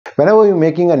Whenever you're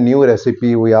making a new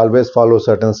recipe, we always follow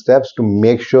certain steps to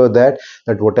make sure that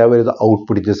whatever is the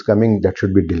output which is coming, that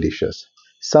should be delicious.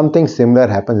 Something similar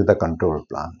happens with the control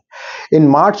plan. In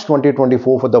March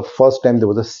 2024, for the first time, there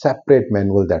was a separate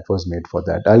manual that was made for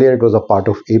that. Earlier, it was a part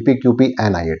of APQP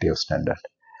and IATF standard.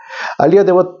 Earlier,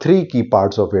 there were three key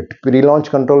parts of it: pre-launch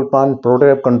control plan,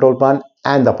 prototype control plan,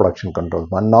 and the production control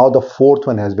plan. Now, the fourth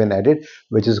one has been added,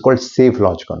 which is called safe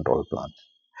launch control plan.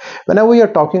 Whenever we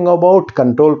are talking about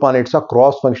control plan, it's a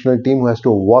cross-functional team who has to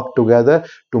work together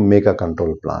to make a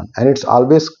control plan. And it's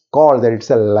always called that it's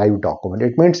a live document.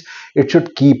 It means it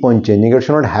should keep on changing. It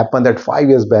should not happen that 5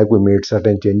 years back we made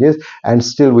certain changes and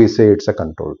still we say it's a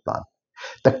control plan.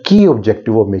 The key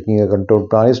objective of making a control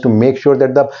plan is to make sure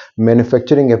that the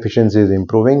manufacturing efficiency is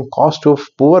improving, cost of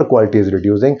poor quality is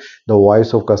reducing, the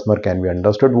voice of customer can be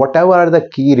understood. Whatever are the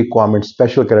key requirements,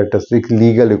 special characteristics,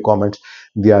 legal requirements,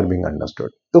 they are being understood.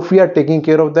 If we are taking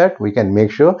care of that, we can make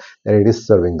sure that it is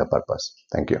serving the purpose.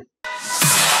 Thank you.